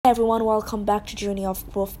Everyone, welcome back to Journey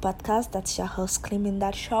of Growth podcast. That's your host, Clement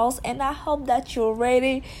that Charles, and I hope that you're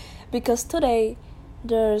ready because today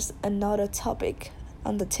there's another topic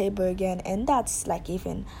on the table again, and that's like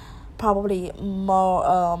even probably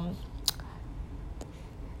more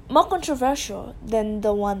controversial than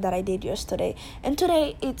the one that I did yesterday. And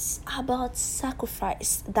today it's about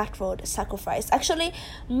sacrifice. That road, sacrifice. Actually,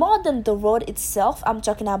 more than the road itself, I'm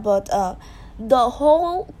talking about the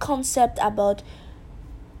whole concept about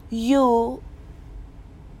you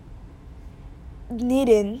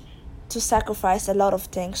needing to sacrifice a lot of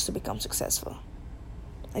things to become successful.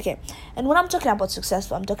 Okay, and when I'm talking about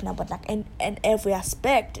successful, I'm talking about like in every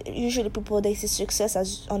aspect. Usually people, they see success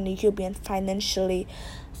as only you being financially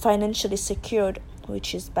secured,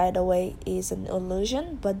 which is, by the way, is an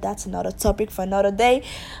illusion, but that's another topic for another day.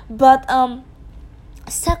 But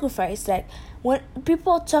sacrifice, like when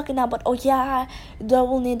people are talking about, oh yeah, they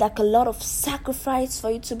will need like a lot of sacrifice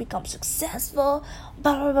for you to become successful,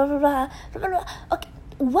 blah blah blah blah blah blah, blah. Okay,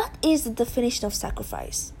 what is the definition of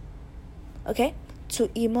sacrifice? Okay,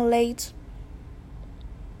 to immolate,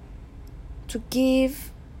 to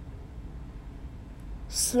give,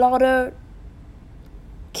 slaughter,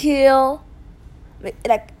 kill,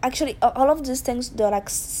 like actually all of these things, they're like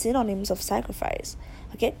synonyms of sacrifice.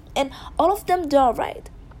 Okay, and all of them, they're right.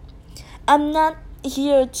 I'm not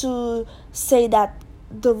here to say that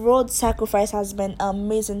the road sacrifice has been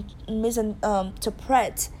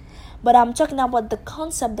misinterpreted, but I'm talking about the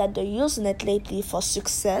concept that they're using it lately for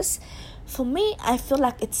success. For me, I feel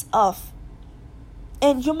like it's off,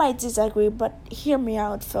 and you might disagree, but hear me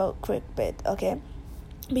out for a quick bit, okay?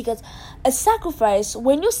 Because a sacrifice,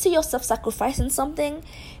 when you see yourself sacrificing something,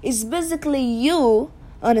 is basically you,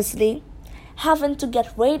 honestly, having to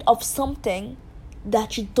get rid of something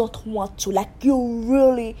that you don't want to, like you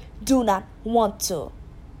really do not want to.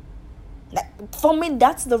 Like for me,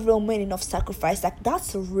 that's the real meaning of sacrifice. Like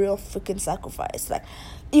that's a real freaking sacrifice. Like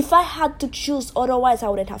if I had to choose, otherwise I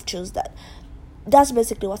wouldn't have choose that. That's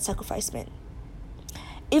basically what sacrifice meant.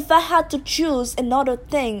 If I had to choose another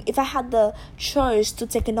thing, if I had the choice to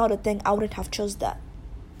take another thing, I wouldn't have chose that.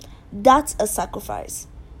 That's a sacrifice.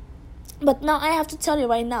 But now I have to tell you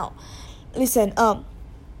right now. Listen,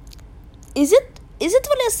 is it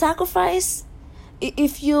really a sacrifice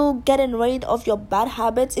if you getting rid of your bad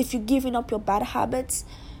habits, if you're giving up your bad habits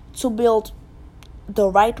to build the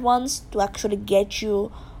right ones to actually get you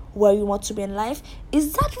where you want to be in life?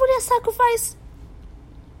 Is that really a sacrifice?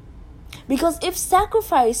 Because if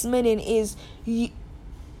sacrifice meaning is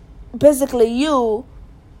basically you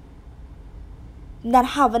not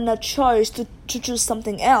having a choice to choose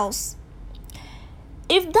something else,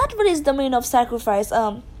 if that really is the meaning of sacrifice,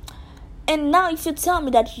 and now if you tell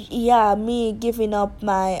me that, yeah, me giving up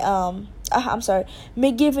my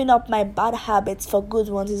me giving up my bad habits for good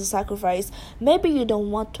ones is a sacrifice, maybe you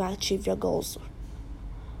don't want to achieve your goals.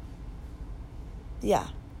 Yeah.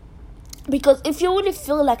 Because if you really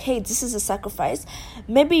feel like, hey, this is a sacrifice,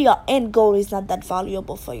 maybe your end goal is not that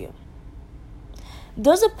valuable for you.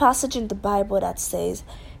 There's a passage in the Bible that says,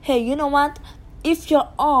 hey, you know what? If your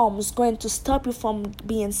arm is going to stop you from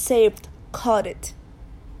being saved, cut it.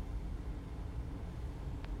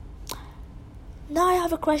 Now I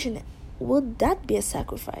have a question. Would that be a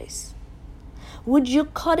sacrifice? Would you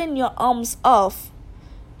cutting your arms off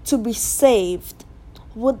to be saved?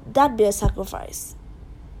 Would that be a sacrifice?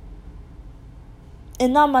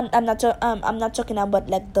 And now I'm not talking about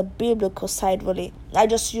like the biblical side really. I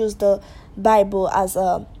just use the Bible as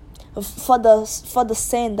for the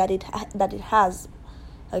saying that it has.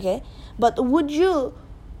 Okay, but would you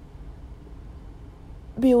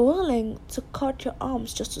be willing to cut your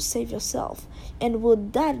arms just to save yourself? And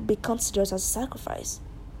would that be considered as a sacrifice?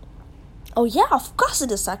 Oh yeah, of course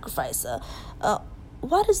it is a sacrifice.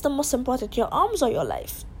 What is the most important, your arms or your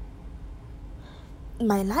life?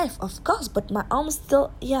 My life, of course, but my arms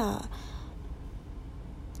still, yeah.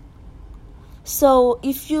 So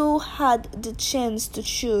if you had the chance to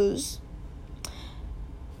choose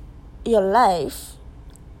your life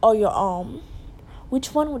or your arm,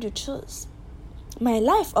 which one would you choose? My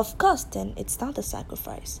life, of course, then it's not a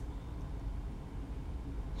sacrifice.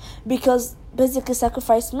 Because basically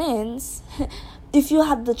sacrifice means if you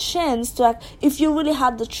had the chance to if you really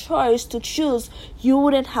had the choice to choose, you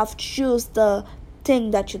wouldn't have choose the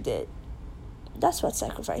thing that you did. That's what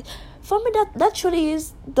sacrifice. For me, that really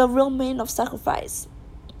is the real meaning of sacrifice.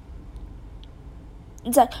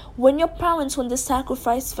 It's like when your parents, when they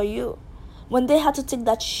sacrificed for you, when they had to take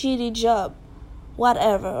that shitty job,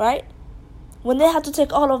 whatever, right? When they had to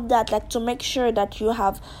take all of that, like to make sure that you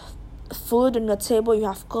have food on your table, you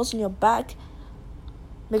have clothes on your back,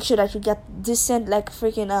 make sure that you get decent like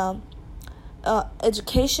freaking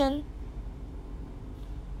education.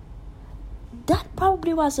 That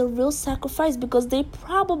probably was a real sacrifice, because they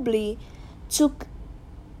probably took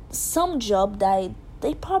some job that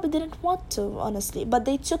they probably didn't want to, honestly, but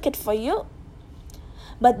they took it for you.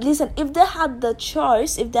 But listen, if they had the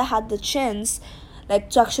choice, if they had the chance, like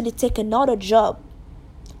to actually take another job,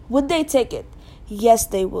 would they take it? Yes,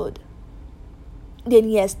 they would. Then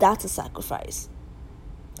yes, that's a sacrifice.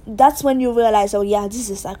 That's when you realize, oh yeah, this is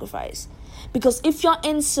a sacrifice. Because if your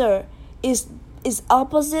answer is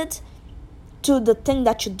opposite to the thing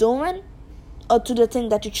that you're doing, or to the thing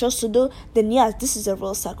that you chose to do, then yes, this is a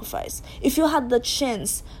real sacrifice. If you had the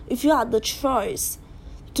chance, if you had the choice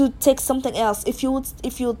to take something else, if you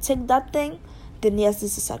would take that thing, then yes,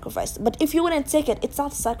 this is a sacrifice. But if you wouldn't take it, it's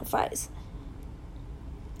not a sacrifice.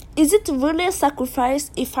 Is it really a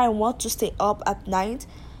sacrifice if I want to stay up at night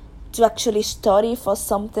to actually study for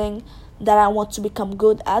something that I want to become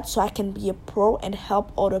good at, so I can be a pro and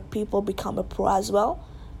help other people become a pro as well?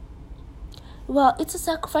 Well, it's a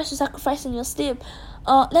sacrifice. You're sacrificing your sleep.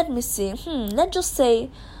 Let me see. Let's just say,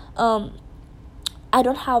 I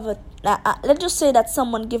don't have a. Let's just say that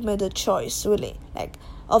someone give me the choice, really, like,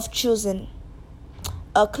 of choosing.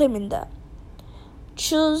 Claiming that,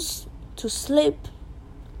 choose to sleep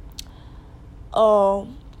or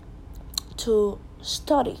to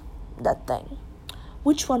study that thing.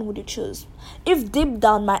 Which one would you choose? If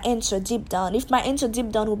my answer deep down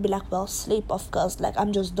would be like, well, sleep, of course. Like,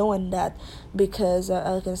 I'm just doing that because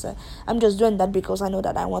I'm just doing that because I know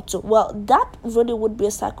that I want to. Well, that really would be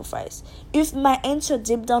a sacrifice. If my answer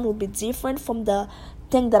deep down would be different from the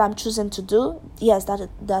thing that I'm choosing to do, yes,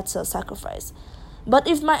 that's a sacrifice. But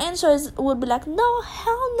if my answer would be like, no,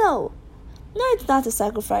 hell no, it's not a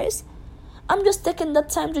sacrifice. I'm just taking that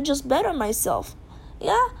time to just better myself.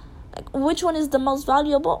 Yeah. Like, which one is the most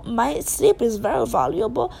valuable? My sleep is very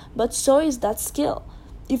valuable, but so is that skill.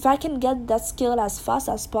 If I can get that skill as fast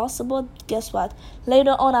as possible, guess what?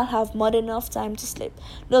 Later on, I'll have more than enough time to sleep.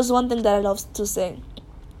 There's one thing that I love to say.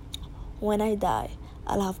 When I die,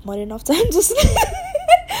 I'll have more than enough time to sleep.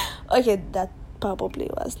 Okay, that probably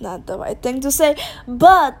was not the right thing to say,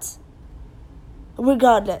 but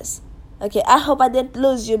regardless, okay, I hope I didn't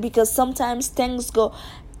lose you, because sometimes things go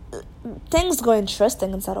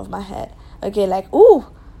interesting inside of my head. Okay, like, ooh,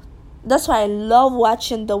 that's why I love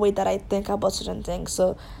watching the way that I think about certain things.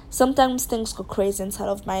 So sometimes things go crazy inside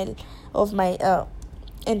of my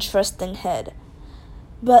interesting head.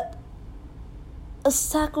 But a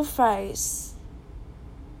sacrifice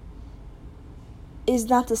is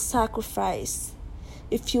not a sacrifice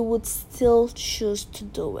if you would still choose to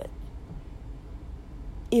do it,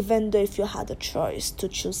 even though if you had a choice to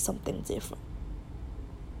choose something different.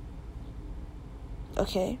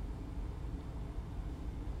 Okay?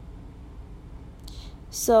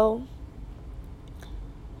 So,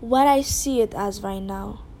 what I see it as right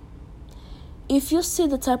now, if you see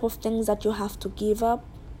the type of things that you have to give up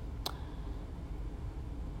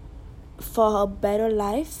for a better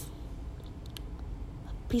life,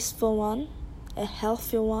 a peaceful one, a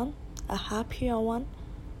healthy one, a happier one,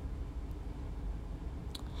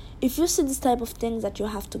 if you see this type of things that you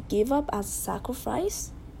have to give up as a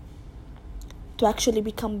sacrifice to actually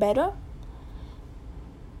become better,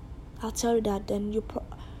 I'll tell you that then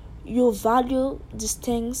you value these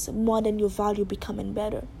things more than you value becoming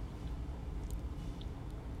better.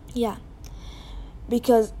 Yeah.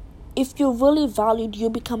 Because if you really valued you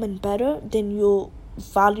becoming better, then you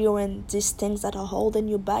valuing these things that are holding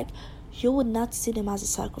you back, you would not see them as a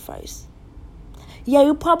sacrifice. Yeah,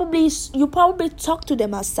 you probably talk to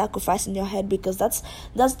them as sacrifice in your head, because that's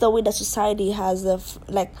the way that society has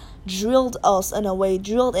drilled us in a way,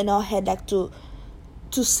 drilled in our head, like to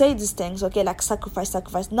say these things, okay, like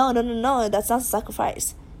sacrifice. No, that's not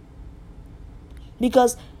sacrifice.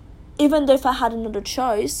 Because even though if I had another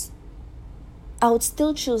choice, I would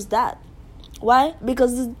still choose that. Why?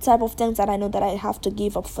 Because this is the type of things that I know that I have to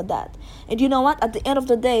give up for that. And you know what? At the end of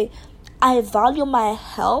the day, I value my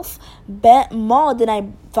health more than I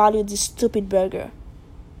value this stupid burger.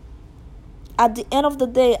 At the end of the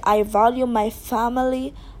day, I value my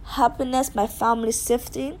family happiness, my family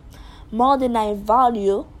safety, more than I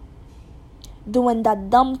value doing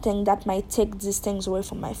that dumb thing that might take these things away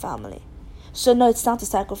from my family. So no, it's not a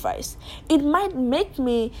sacrifice. It might make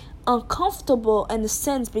me uncomfortable in a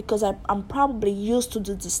sense, because I'm probably used to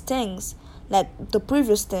do these things, like the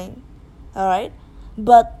previous thing. Alright?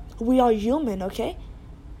 But we are human, okay?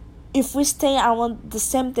 If we stay around the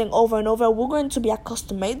same thing over and over, we're going to be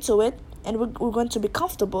accustomed to it. and we're going to be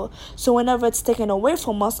comfortable. So whenever it's taken away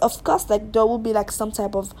from us, of course, like there will be like some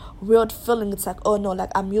type of weird feeling. It's like, oh no,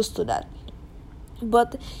 like I'm used to that.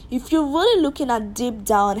 But if you're really looking at deep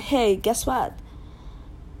down, hey, guess what?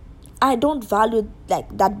 I don't value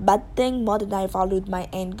like that bad thing more than I valued my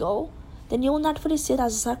end goal, then you will not really see it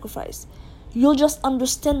as a sacrifice. You'll just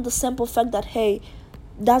understand the simple fact that, hey,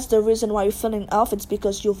 that's the reason why you're feeling off. It's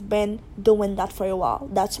because you've been doing that for a while.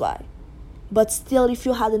 That's why. But still, if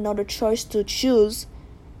you had another choice to choose,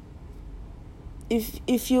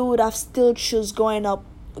 if you would have still choose going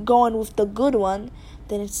with the good one,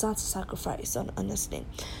 then it's not a sacrifice, honestly.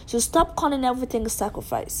 So stop calling everything a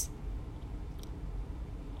sacrifice.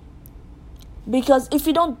 Because if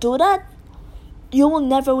you don't do that, you will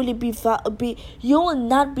never really you will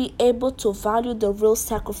not be able to value the real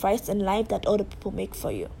sacrifice in life that other people make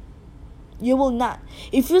for you. You will not.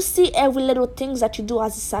 If you see every little things that you do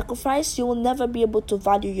as a sacrifice, you will never be able to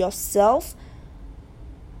value yourself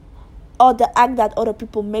or the act that other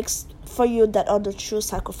people makes for you that are the true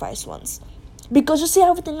sacrifice ones. Because you see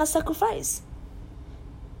everything as sacrifice.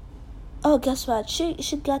 Oh, guess what? She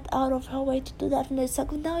got out of her way to do that. No,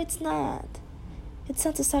 it's not. It's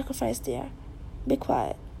not a sacrifice there. Be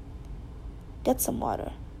quiet. Get some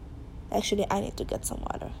water. Actually, I need to get some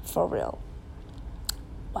water. For real.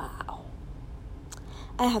 Wow.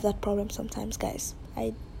 I have that problem sometimes, guys.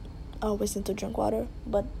 I always need to drink water,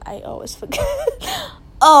 but I always forget.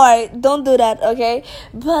 Alright, don't do that, okay?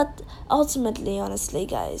 But ultimately, honestly,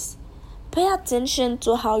 guys, pay attention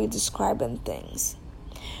to how you're describing things.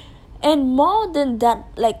 And more than that,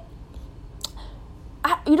 like,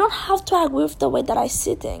 you don't have to agree with the way that I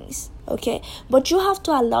see things, okay? But you have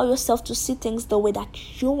to allow yourself to see things the way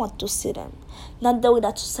that you want to see them, not the way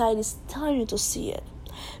that society is telling you to see it.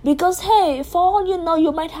 Because, hey, for all you know,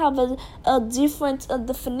 you might have a different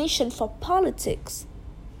definition for politics.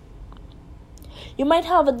 You might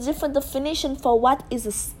have a different definition for what is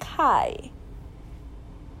a sky.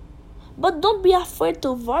 But don't be afraid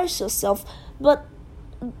to voice yourself. But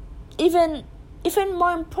even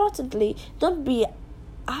more importantly, don't be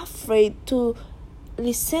afraid to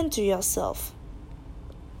listen to yourself.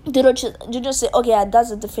 You just say, okay, that's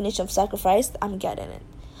the definition of sacrifice, I'm getting it.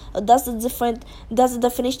 That's the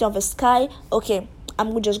definition of a sky, okay,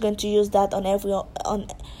 I'm just going to use that on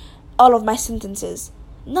all of my sentences.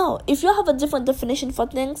 No, if you have a different definition for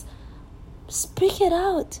things, speak it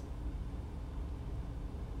out.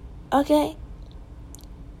 Okay?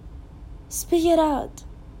 Speak it out.